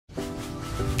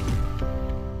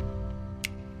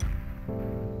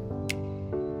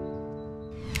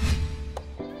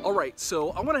All right,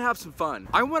 so I want to have some fun.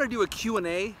 I want to do a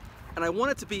Q&A, and I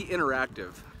want it to be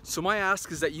interactive. So my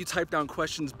ask is that you type down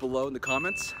questions below in the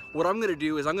comments. What I'm gonna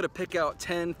do is I'm gonna pick out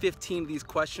 10, 15 of these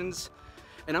questions,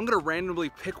 and I'm gonna randomly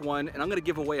pick one, and I'm gonna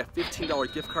give away a $15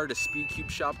 gift card to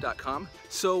speedcubeshop.com.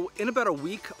 So in about a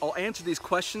week, I'll answer these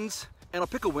questions, and I'll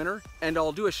pick a winner, and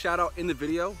I'll do a shout out in the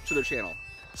video to their channel.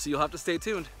 So you'll have to stay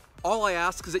tuned. All I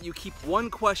ask is that you keep one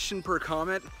question per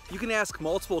comment. You can ask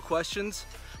multiple questions,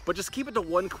 but just keep it to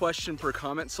one question per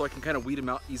comment so I can kind of weed them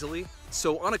out easily.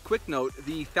 So on a quick note,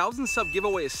 the 1,000 sub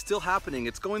giveaway is still happening.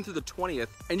 It's going through the 20th,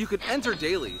 and you can enter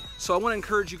daily. So I want to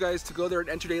encourage you guys to go there and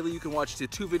enter daily. You can watch the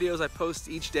 2 videos I post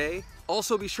each day.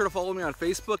 Also be sure to follow me on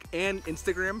Facebook and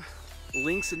Instagram.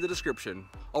 Links in the description.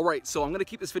 All right, so I'm gonna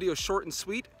keep this video short and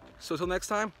sweet. So until next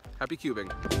time, happy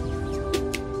cubing.